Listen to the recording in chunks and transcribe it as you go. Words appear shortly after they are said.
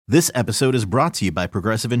This episode is brought to you by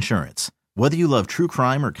Progressive Insurance. Whether you love true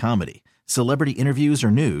crime or comedy, celebrity interviews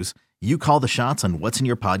or news, you call the shots on what's in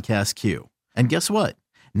your podcast queue. And guess what?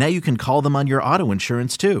 Now you can call them on your auto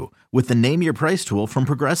insurance too with the Name Your Price tool from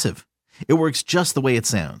Progressive. It works just the way it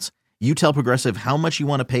sounds. You tell Progressive how much you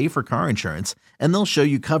want to pay for car insurance, and they'll show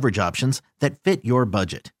you coverage options that fit your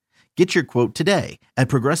budget. Get your quote today at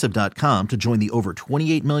Progressive.com to join the over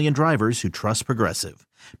 28 million drivers who trust Progressive.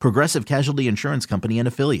 Progressive Casualty Insurance Company and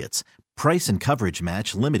Affiliates. Price and coverage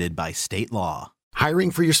match limited by state law. Hiring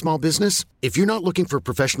for your small business? If you're not looking for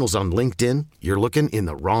professionals on LinkedIn, you're looking in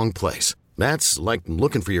the wrong place. That's like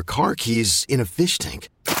looking for your car keys in a fish tank.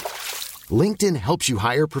 LinkedIn helps you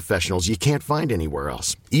hire professionals you can't find anywhere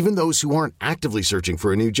else, even those who aren't actively searching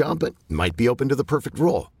for a new job but might be open to the perfect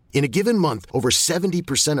role. In a given month, over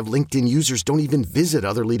 70% of LinkedIn users don't even visit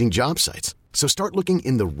other leading job sites. So start looking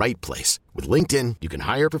in the right place. With LinkedIn, you can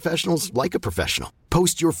hire professionals like a professional.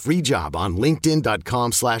 Post your free job on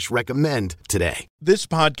linkedin.com/recommend today. This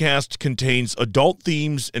podcast contains adult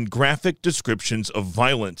themes and graphic descriptions of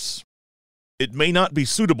violence. It may not be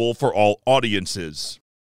suitable for all audiences.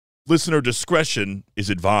 Listener discretion is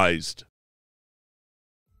advised.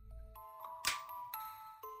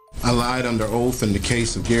 I lied under oath in the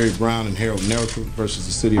case of Gary Brown and Harold Nelson versus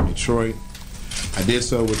the city of Detroit. I did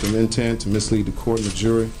so with an intent to mislead the court and the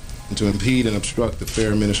jury and to impede and obstruct the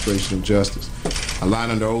fair administration of justice. I lied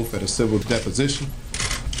under oath at a civil deposition.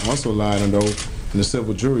 I also lied under oath in the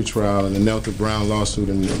civil jury trial in the Nelson Brown lawsuit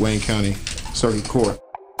in the Wayne County Circuit Court.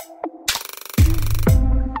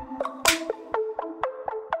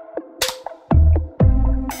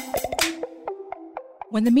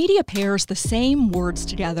 When the media pairs the same words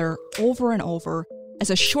together over and over as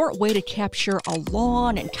a short way to capture a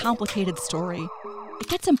long and complicated story, it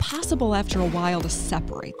gets impossible after a while to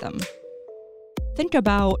separate them. Think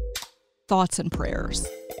about thoughts and prayers.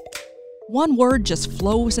 One word just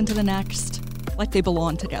flows into the next, like they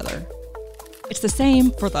belong together. It's the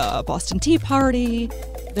same for the Boston Tea Party,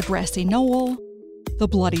 the grassy knoll, the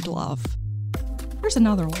bloodied love. Here's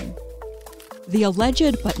another one. The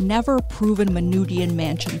alleged but never proven Manoogian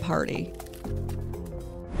Mansion Party.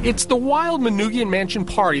 It's the wild Manoogian Mansion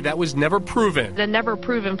Party that was never proven. The never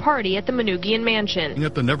proven party at the Manoogian Mansion.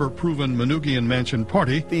 At the never proven Manoogian Mansion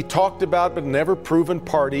Party. The talked about but never proven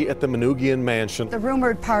party at the Manoogian Mansion. The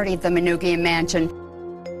rumored party at the Manoogian Mansion.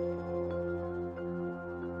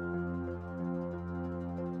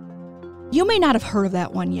 You may not have heard of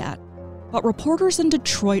that one yet, but reporters in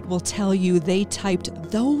Detroit will tell you they typed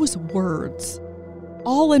those words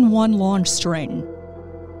all in one long string,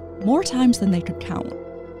 more times than they could count.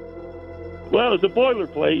 Well, it's a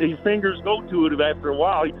boilerplate. Your fingers go to it after a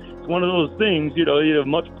while. It's one of those things, you have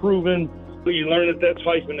much proven, but you learn that that's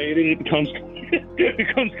hyphenated. It becomes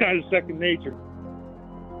kind of second nature.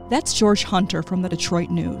 That's George Hunter from the Detroit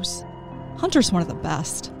News. Hunter's one of the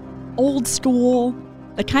best. Old school,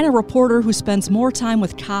 the kind of reporter who spends more time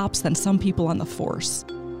with cops than some people on the force.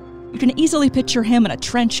 You can easily picture him in a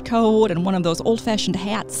trench coat and one of those old-fashioned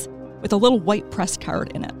hats with a little white press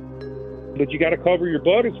card in it. But you got to cover your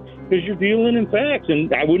butt because you're dealing in facts,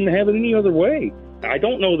 and I wouldn't have it any other way. I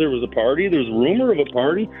don't know there was a party. There's a rumor of a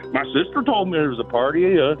party. My sister told me there was a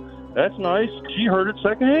party. That's nice. She heard it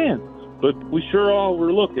secondhand. But we sure all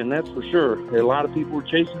were looking, that's for sure. A lot of people were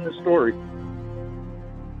chasing this story.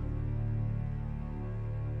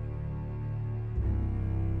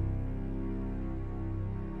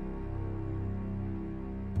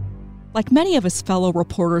 Like many of his fellow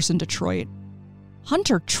reporters in Detroit,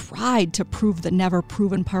 Hunter tried to prove the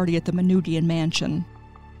never-proven party at the Manoogian Mansion.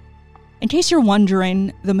 In case you're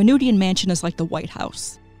wondering, the Manoogian Mansion is like the White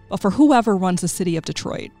House, but for whoever runs the city of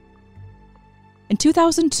Detroit. In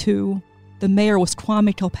 2002, the mayor was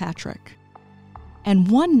Kwame Kilpatrick,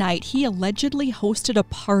 and one night he allegedly hosted a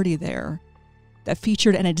party there that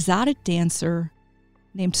featured an exotic dancer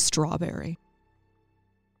named Strawberry.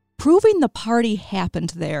 Proving the party happened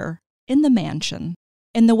there, in the mansion,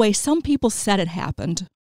 in the way some people said it happened,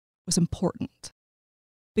 was important,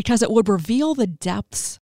 because it would reveal the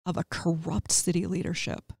depths of a corrupt city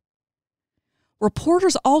leadership.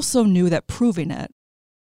 Reporters also knew that proving it,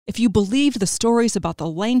 if you believed the stories about the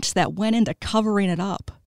lengths that went into covering it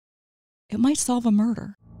up, it might solve a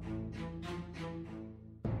murder.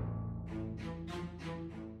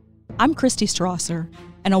 I'm Christy Strawser,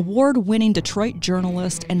 an award-winning Detroit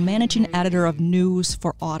journalist and managing editor of news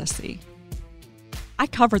for Odyssey. I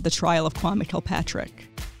covered the trial of Kwame Kilpatrick.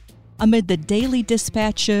 Amid the daily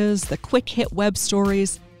dispatches, the quick-hit web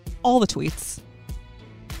stories, all the tweets,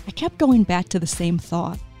 I kept going back to the same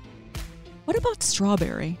thought. What about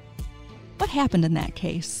Strawberry? What happened in that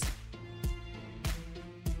case?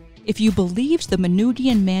 if you believed the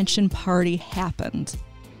Manoogian Mansion party happened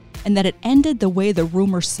and that it ended the way the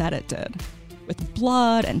rumor said it did, with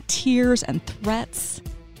blood and tears and threats,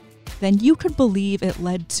 then you could believe it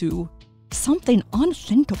led to something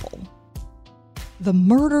unthinkable. The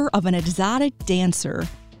murder of an exotic dancer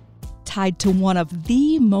tied to one of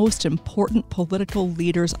the most important political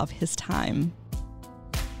leaders of his time.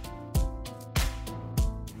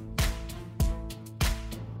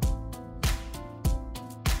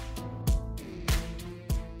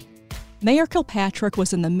 Mayor Kilpatrick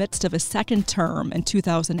was in the midst of his second term in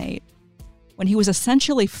 2008 when he was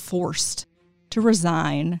essentially forced to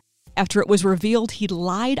resign after it was revealed he'd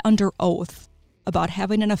lied under oath about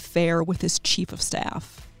having an affair with his chief of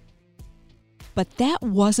staff. But that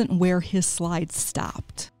wasn't where his slide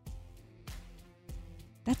stopped.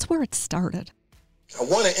 That's where it started. I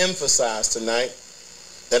want to emphasize tonight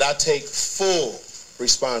that I take full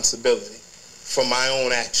responsibility for my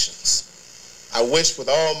own actions. I wish with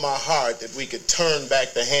all my heart that we could turn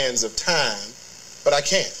back the hands of time, but I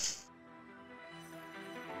can't.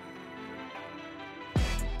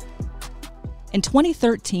 In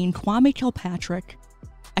 2013, Kwame Kilpatrick,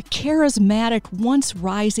 a charismatic,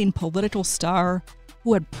 once-rising political star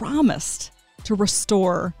who had promised to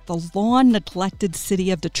restore the long-neglected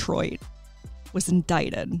city of Detroit, was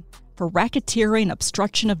indicted for racketeering,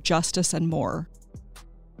 obstruction of justice, and more.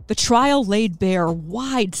 The trial laid bare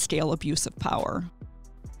wide-scale abuse of power.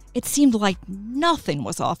 It seemed like nothing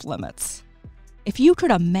was off limits. If you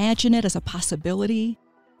could imagine it as a possibility,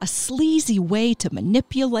 a sleazy way to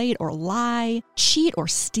manipulate or lie, cheat or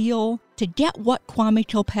steal to get what Kwame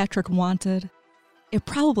Kilpatrick wanted, it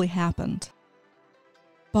probably happened.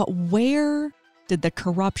 But where did the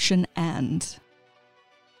corruption end?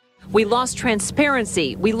 We lost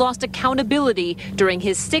transparency. We lost accountability during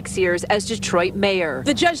his 6 years as Detroit mayor.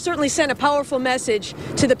 The judge certainly sent a powerful message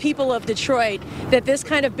to the people of Detroit that this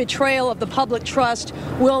kind of betrayal of the public trust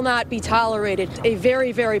will not be tolerated. A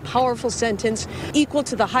very, very powerful sentence, equal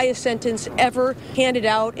to the highest sentence ever handed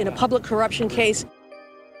out in a public corruption case.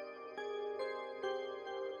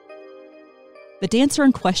 The dancer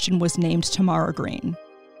in question was named Tamara Greene.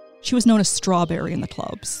 She was known as Strawberry in the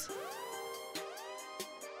clubs.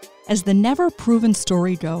 As the never-proven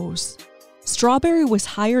story goes, Strawberry was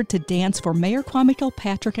hired to dance for Mayor Kwame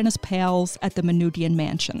Kilpatrick and his pals at the Manoogian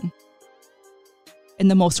Mansion. In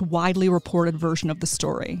the most widely reported version of the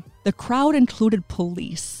story, the crowd included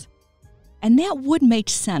police. And that would make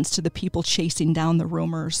sense to the people chasing down the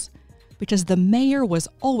rumors, because the mayor was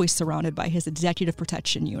always surrounded by his executive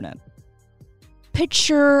protection unit.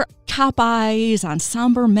 Picture cop eyes on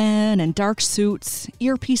somber men in dark suits,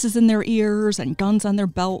 earpieces in their ears, and guns on their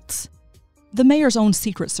belts. The mayor's own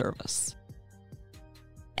Secret Service.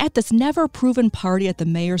 At this never-proven party at the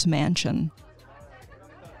mayor's mansion,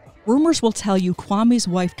 rumors will tell you Kwame's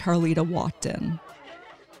wife Carlita walked in.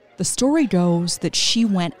 The story goes that she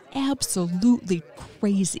went absolutely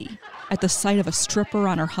crazy at the sight of a stripper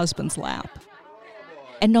on her husband's lap.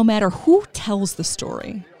 And no matter who tells the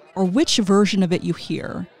story, or which version of it you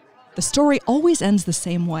hear, the story always ends the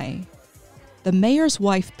same way. The mayor's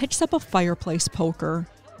wife picks up a fireplace poker,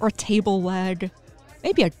 or a table leg,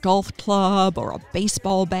 maybe a golf club or a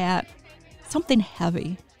baseball bat, something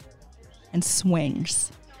heavy, and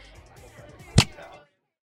swings.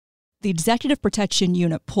 The executive protection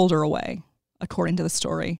unit pulled her away, according to the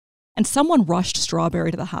story, and someone rushed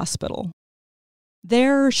Strawberry to the hospital.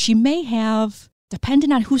 There, she may have,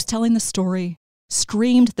 depending on who's telling the story,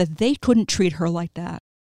 screamed that they couldn't treat her like that.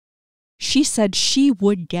 She said she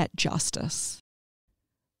would get justice.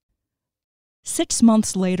 6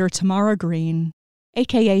 months later, Tamara Greene,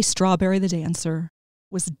 a.k.a. Strawberry the Dancer,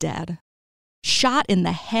 was dead. Shot in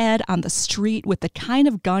the head on the street with the kind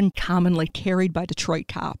of gun commonly carried by Detroit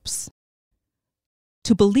cops.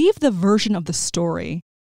 To believe the version of the story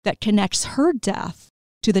that connects her death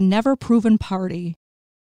to the never-proven party,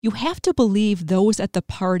 you have to believe those at the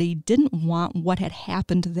party didn't want what had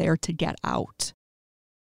happened there to get out.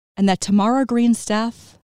 And that Tamara Greene's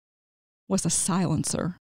death was a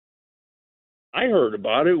silencer. I heard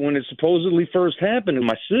about it when it supposedly first happened, and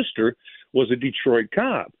my sister was a Detroit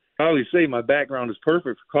cop. I always say my background is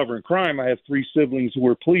perfect for covering crime. I have 3 siblings who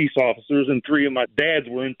were police officers, and 3 of my dads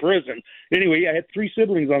were in prison. Anyway, I had 3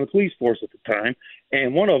 siblings on the police force at the time,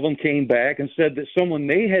 and one of them came back and said that someone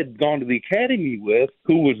they had gone to the academy with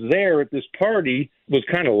who was there at this party was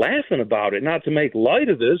kind of laughing about it, not to make light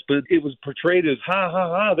of this, but it was portrayed as, ha, ha,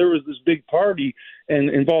 ha, there was this big party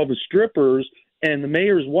and involving strippers, and the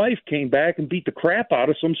mayor's wife came back and beat the crap out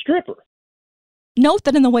of some stripper. Note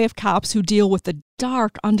that in the way of cops who deal with the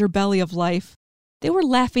dark underbelly of life, they were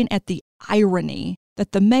laughing at the irony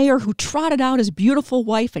that the mayor, who trotted out his beautiful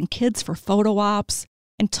wife and kids for photo ops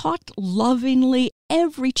and talked lovingly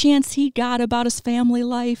every chance he got about his family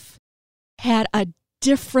life, had a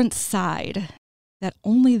different side that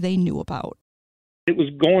only they knew about. It was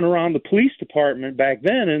going around the police department back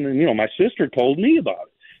then, and you know, my sister told me about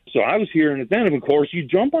it. So I was hearing it then, and of course, you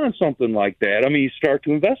jump on something like that. I mean, you start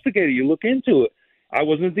to investigate it, you look into it. I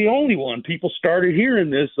wasn't the only one. People started hearing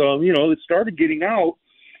this, it started getting out.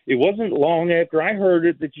 It wasn't long after I heard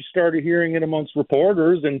it that you started hearing it amongst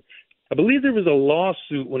reporters, and I believe there was a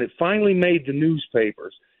lawsuit when it finally made the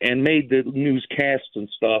newspapers and made the newscasts and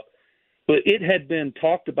stuff. But it had been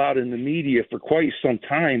talked about in the media for quite some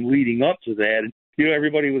time leading up to that. And,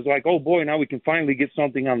 everybody was like, oh, boy, now we can finally get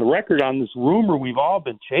something on the record on this rumor we've all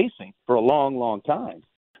been chasing for a long, long time.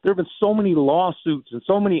 There have been so many lawsuits and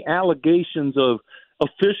so many allegations of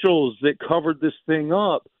officials that covered this thing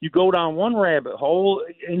up. You go down one rabbit hole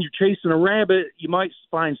and you're chasing a rabbit, you might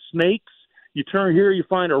find snakes. You turn here, you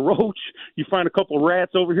find a roach. You find a couple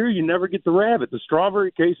rats over here, you never get the rabbit. The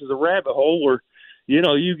Strawberry case is a rabbit hole where,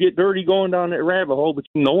 you get dirty going down that rabbit hole, but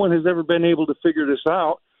no one has ever been able to figure this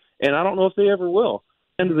out, and I don't know if they ever will.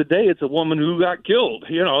 At the end of the day, it's a woman who got killed.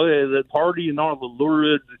 The party and all the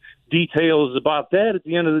lurid details about that. At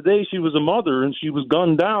the end of the day, she was a mother, and she was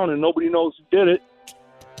gunned down, and nobody knows who did it.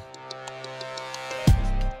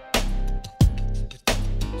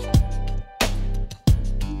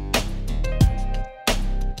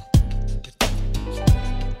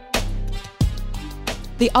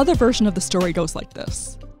 The other version of the story goes like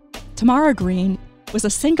this. Tamara Greene was a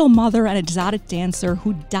single mother and exotic dancer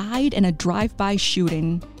who died in a drive-by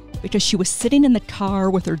shooting because she was sitting in the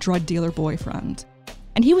car with her drug dealer boyfriend.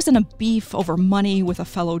 And he was in a beef over money with a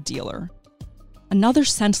fellow dealer. Another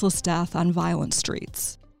senseless death on violent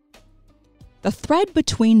streets. The thread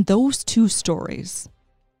between those two stories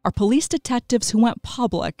are police detectives who went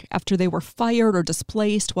public after they were fired or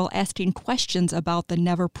displaced while asking questions about the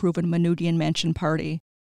never-proven Manoogian Mansion party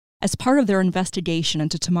as part of their investigation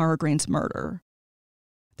into Tamara Greene's murder.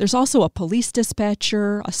 There's also a police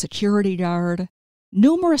dispatcher, a security guard,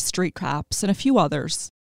 numerous street cops, and a few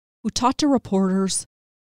others who talked to reporters,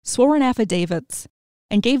 swore in affidavits,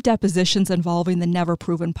 and gave depositions involving the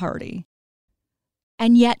never-proven party.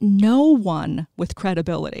 And yet no one with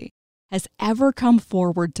credibility has ever come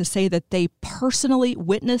forward to say that they personally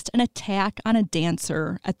witnessed an attack on a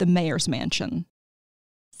dancer at the mayor's mansion.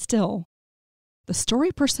 Still, the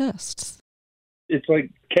story persists. It's like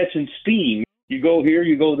catching steam. You go here,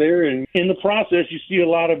 you go there, and in the process, you see a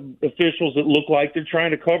lot of officials that look like they're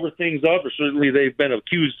trying to cover things up, or certainly they've been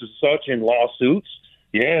accused of such in lawsuits.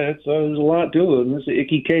 Yeah, there's a lot to it, and it's an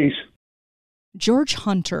icky case. George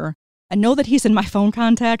Hunter, I know that he's in my phone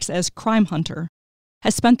contacts as Crime Hunter,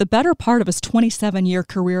 has spent the better part of his 27-year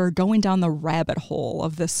career going down the rabbit hole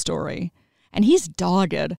of this story. And he's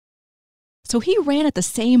dogged. So he ran at the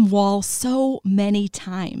same wall so many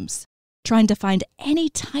times, trying to find any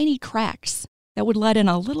tiny cracks that would let in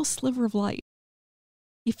a little sliver of light.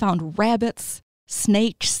 He found rabbits,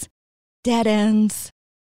 snakes, dead ends,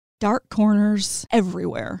 dark corners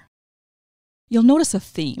everywhere. You'll notice a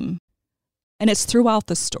theme, and it's throughout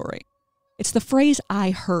the story. It's the phrase,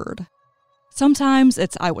 "I heard." Sometimes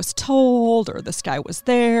it's "I was told," or "this guy was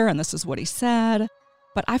there and this is what he said."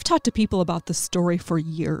 But I've talked to people about this story for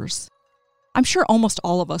years. I'm sure almost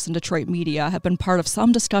all of us in Detroit media have been part of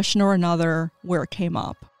some discussion or another where it came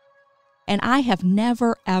up. And I have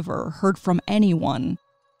never, ever heard from anyone,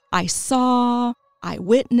 "I saw," "I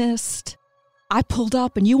witnessed," "I pulled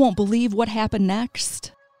up and you won't believe what happened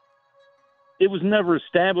next." It was never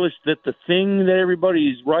established that the thing that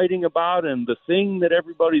everybody's writing about and the thing that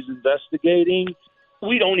everybody's investigating,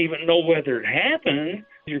 we don't even know whether it happened.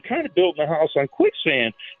 You're kind of building a house on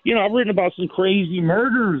quicksand. I've written about some crazy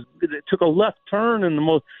murders that took a left turn and the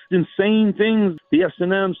most insane things, the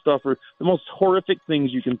S&M stuff, or the most horrific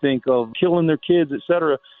things you can think of, killing their kids,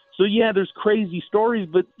 etc. So, yeah, there's crazy stories,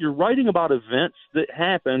 but you're writing about events that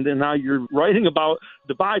happened, and now you're writing about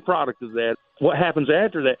the byproduct of that, what happens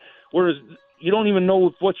after that. Whereas you don't even know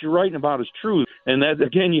if what you're writing about is true. And that,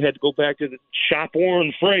 again, you had to go back to the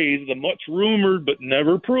shop-worn phrase, the much rumored but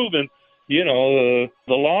never proven. The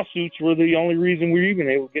lawsuits were the only reason we were even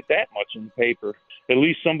able to get that much in the paper. At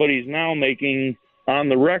least somebody's now making on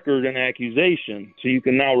the record an accusation, so you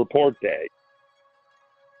can now report that.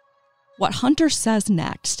 What Hunter says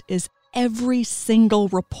next is every single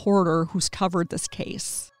reporter who's covered this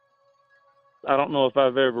case. I don't know if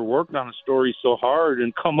I've ever worked on a story so hard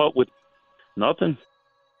and come up with nothing.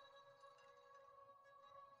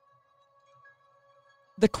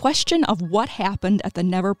 The question of what happened at the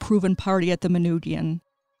never-proven party at the Manoogian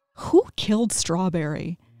Who killed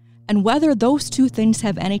Strawberry? And whether those two things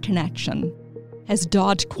have any connection has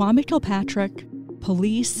dogged Kwame Kilpatrick,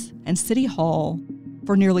 police, and City Hall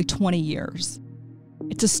for nearly 20 years.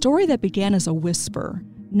 It's a story that began as a whisper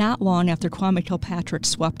not long after Kwame Kilpatrick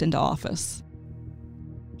swept into office.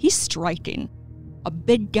 He's striking. A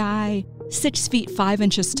big guy, 6 feet 5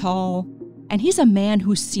 inches tall, and he's a man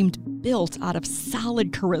who seemed built out of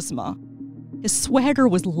solid charisma. His swagger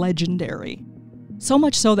was legendary. So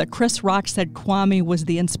much so that Chris Rock said Kwame was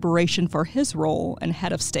the inspiration for his role in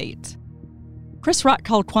head of state. Chris Rock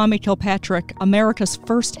called Kwame Kilpatrick America's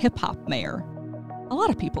first hip-hop mayor. A lot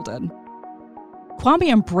of people did.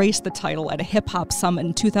 Kwame embraced the title at a hip-hop summit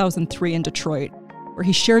in 2003 in Detroit, where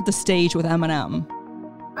he shared the stage with Eminem.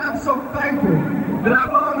 I'm so thankful that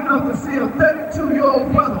I'm long enough to see a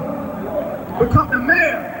 32-year-old brother become the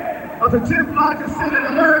mayor of the 10th largest city in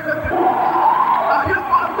America. Here's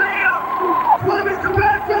my mayor, Kwame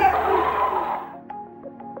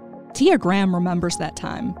Kilpatrick. Tia Graham remembers that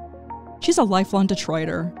time. She's a lifelong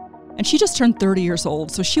Detroiter, and she just turned 30 years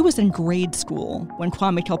old, so she was in grade school when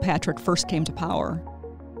Kwame Kilpatrick first came to power.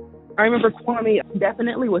 I remember Kwame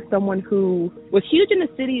definitely was someone who was huge in the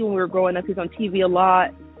city when we were growing up. He was on TV a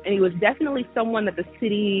lot, and he was definitely someone that the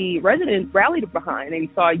city residents rallied behind. And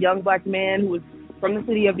he saw a young black man who was from the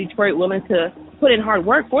city of Detroit willing to put in hard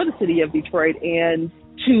work for the city of Detroit, and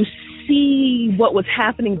to see what was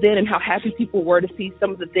happening then and how happy people were to see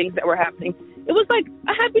some of the things that were happening. It was like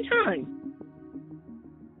a happy time.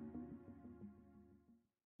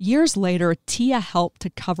 Years later, Tia helped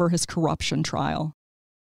to cover his corruption trial.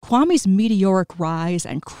 Kwame's meteoric rise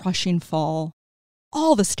and crushing fall,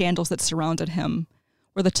 all the scandals that surrounded him,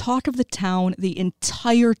 were the talk of the town the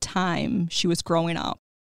entire time she was growing up.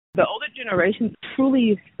 The older generation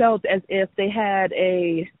truly felt as if they had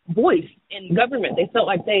a voice in government. They felt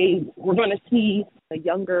like they were going to see a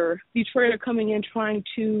younger Detroiter coming in trying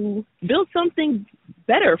to build something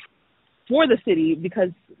better for the city, because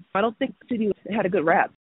I don't think the city had a good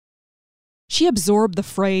rap. She absorbed the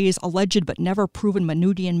phrase alleged but never proven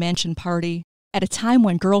Manoogian Mansion party at a time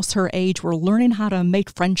when girls her age were learning how to make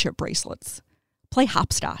friendship bracelets, play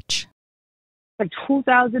hopscotch. Like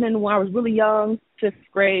 2001, I was really young, 5th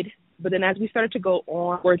grade, but then as we started to go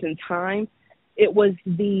onwards in time, it was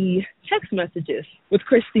the text messages with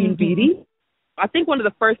Christy and Beatty. I think one of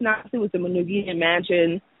the first nights it was the Manoogian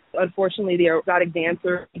Mansion. Unfortunately, the exotic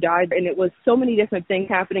dancer died, and it was so many different things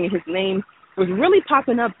happening, and his name was really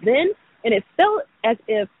popping up then, and it felt as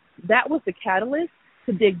if that was the catalyst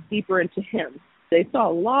to dig deeper into him. They saw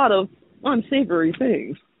a lot of unsavory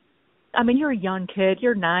things. I mean, you're a young kid.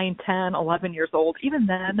 You're 9, 10, 11 years old. Even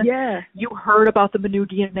then, yeah, you heard about the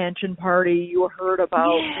Manoogian Mansion party. You heard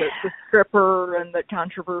about the stripper and the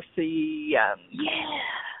controversy.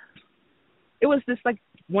 It was just like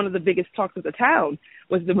one of the biggest talks of the town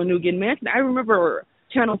was the Manoogian Mansion. I remember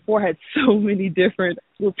Channel 4 had so many different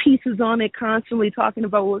little pieces on it, constantly talking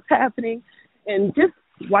about what was happening. And just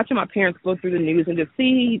watching my parents go through the news and just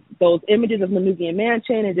see those images of Manoogian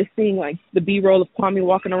Mansion and just seeing like the B-roll of Kwame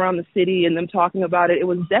walking around the city and them talking about it, it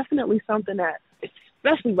was definitely something that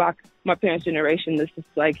especially rocked my parents' generation. It's just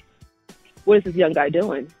like, what is this young guy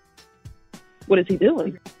doing? What is he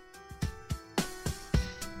doing?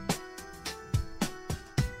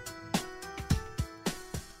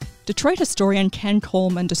 Detroit historian Ken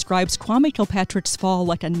Coleman describes Kwame Kilpatrick's fall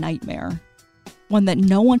like a nightmare, one that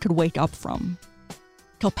no one could wake up from.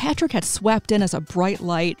 Kilpatrick had swept in as a bright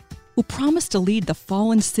light who promised to lead the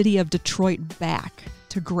fallen city of Detroit back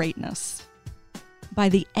to greatness. By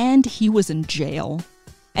the end, he was in jail,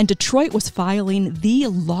 and Detroit was filing the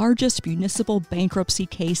largest municipal bankruptcy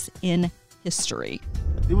case in history.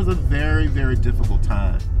 It was a very, very difficult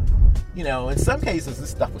time. You know, in some cases, this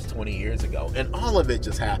stuff was 20 years ago, and all of it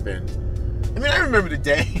just happened. I mean, I remember the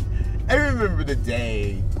day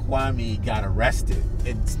Kwame got arrested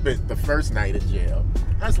and spent the first night in jail.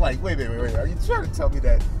 I was like, wait, are you trying to tell me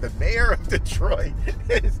that the mayor of Detroit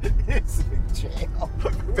is in jail?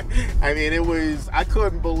 I mean, I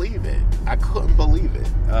couldn't believe it.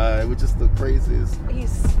 It was just the craziest.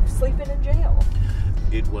 He's sleeping in jail.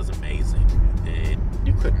 It was amazing.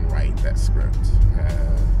 You couldn't write that script.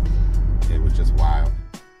 It was just wild.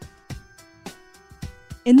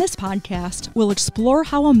 In this podcast, we'll explore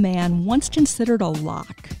how a man once considered a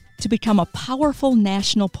lock to become a powerful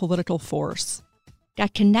national political force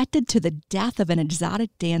got connected to the death of an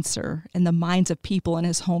exotic dancer in the minds of people in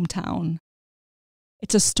his hometown.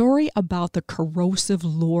 It's a story about the corrosive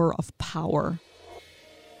lure of power,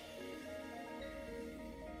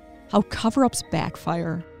 how cover-ups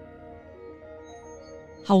backfire,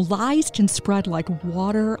 how lies can spread like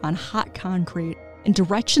water on hot concrete in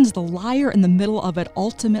directions the liar in the middle of it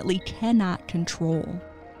ultimately cannot control.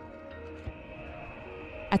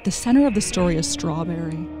 At the center of the story is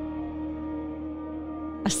Strawberry.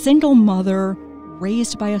 A single mother,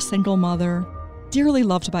 raised by a single mother, dearly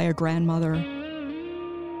loved by a grandmother.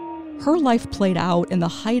 Her life played out in the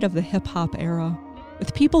height of the hip-hop era,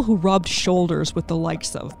 with people who rubbed shoulders with the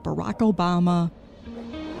likes of Barack Obama,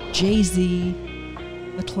 Jay-Z,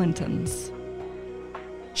 the Clintons.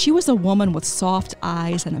 She was a woman with soft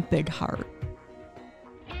eyes and a big heart.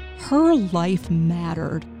 Her life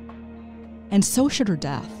mattered, and so should her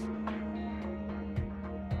death.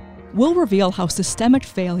 We'll reveal how systemic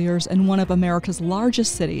failures in one of America's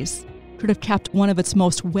largest cities could have kept one of its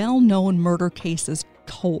most well-known murder cases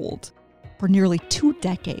cold for nearly 2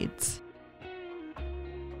 decades.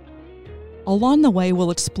 Along the way,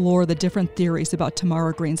 we'll explore the different theories about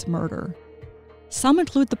Tamara Greene's murder. Some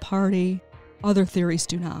include the party, other theories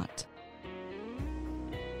do not.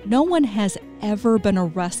 No one has ever been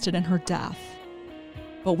arrested in her death,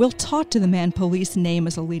 but we'll talk to the man police name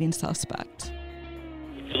as a leading suspect.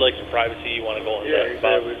 If you'd like some privacy, you want to go on that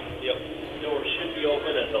spot. Yep. Door should be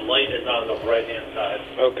open and the light is on the right-hand side.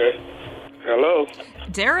 Okay. Hello?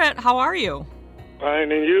 Darrett, how are you?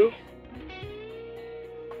 Fine, and you?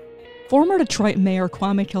 Former Detroit Mayor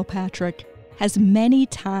Kwame Kilpatrick has many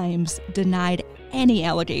times denied any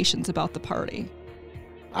allegations about the party.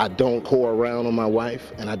 I don't whore around on my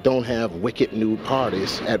wife, and I don't have wicked nude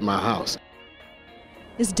parties at my house.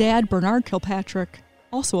 His dad, Bernard Kilpatrick,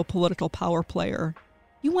 also a political power player,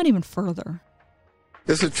 he went even further.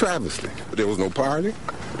 It's a travesty. There was no party,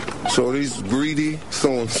 so these greedy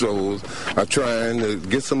so-and-sos are trying to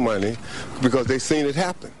get some money because they seen it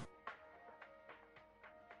happen.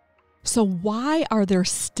 So why are there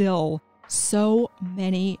still so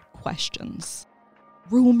many questions?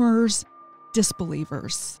 Rumors,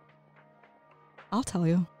 disbelievers. I'll tell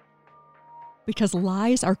you. Because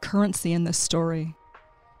lies are currency in this story.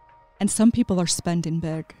 And some people are spending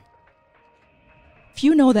big.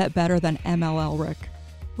 Few know that better than M.L. Elric,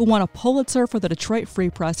 who won a Pulitzer for the Detroit Free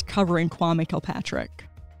Press covering Kwame Kilpatrick.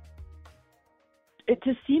 It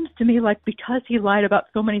just seems to me like because he lied about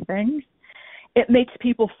so many things, it makes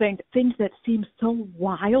people think things that seem so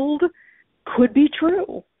wild could be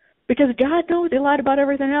true. Because God knows they lied about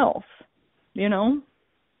everything else, you know?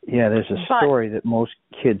 Yeah, there's a story that most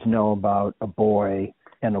kids know about a boy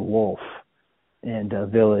and a wolf and a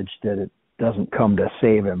village that it doesn't come to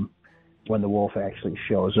save him when the wolf actually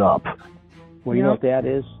shows up. Well, you know what that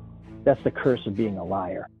is? That's the curse of being a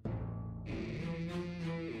liar.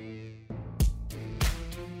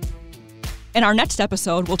 In our next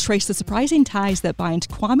episode, we'll trace the surprising ties that bind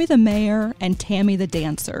Kwame the mayor and Tammy the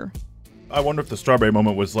dancer. I wonder if the strawberry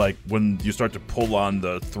moment was like when you start to pull on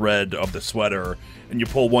the thread of the sweater and you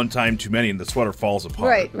pull one time too many and the sweater falls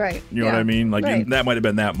apart. Right. You know what I mean? Like that might have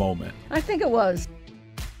been that moment. I think it was.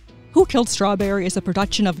 Who Killed Strawberry is a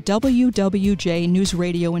production of WWJ News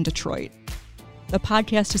Radio in Detroit. The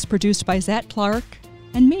podcast is produced by Zach Clark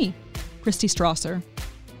and me, Christy Strawser.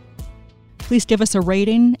 Please give us a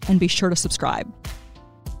rating and be sure to subscribe.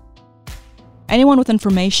 Anyone with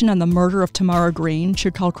information on the murder of Tamara Greene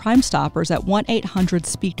should call Crime Stoppers at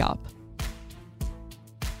 1-800-SPEAK-UP.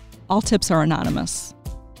 All tips are anonymous.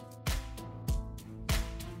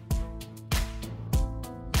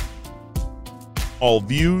 All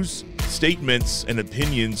views, statements, and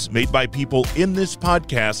opinions made by people in this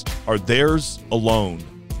podcast are theirs alone.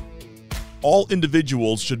 All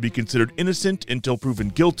individuals should be considered innocent until proven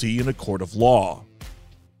guilty in a court of law.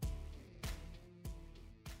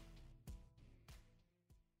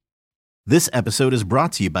 This episode is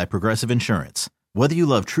brought to you by Progressive Insurance. Whether you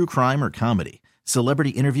love true crime or comedy,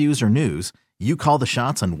 celebrity interviews or news, you call the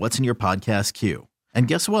shots on what's in your podcast queue. And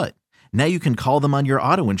guess what? Now you can call them on your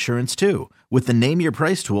auto insurance too with the Name Your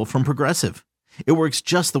Price tool from Progressive. It works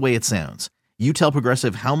just the way it sounds. You tell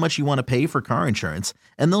Progressive how much you want to pay for car insurance,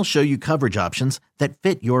 and they'll show you coverage options that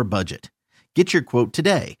fit your budget. Get your quote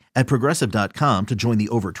today at Progressive.com to join the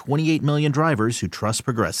over 28 million drivers who trust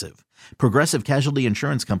Progressive. Progressive Casualty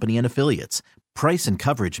Insurance Company and Affiliates. Price and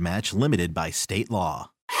coverage match limited by state law.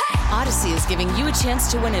 Odyssey is giving you a chance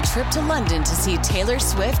to win a trip to London to see Taylor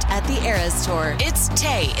Swift at the Eras Tour. It's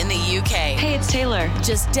Tay in the UK. Hey, it's Taylor.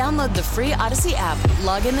 Just download the free Odyssey app,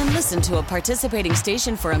 log in and listen to a participating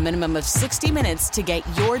station for a minimum of 60 minutes to get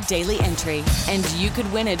your daily entry. And you could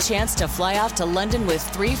win a chance to fly off to London with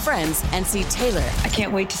 3 friends and see Taylor. I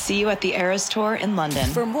can't wait to see you at the Eras Tour in London.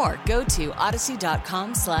 For more, go to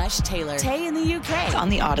odyssey.com/Taylor. Tay in the UK. It's on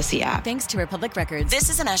the Odyssey app. Thanks to Republic Records. This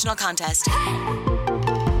is a national contest.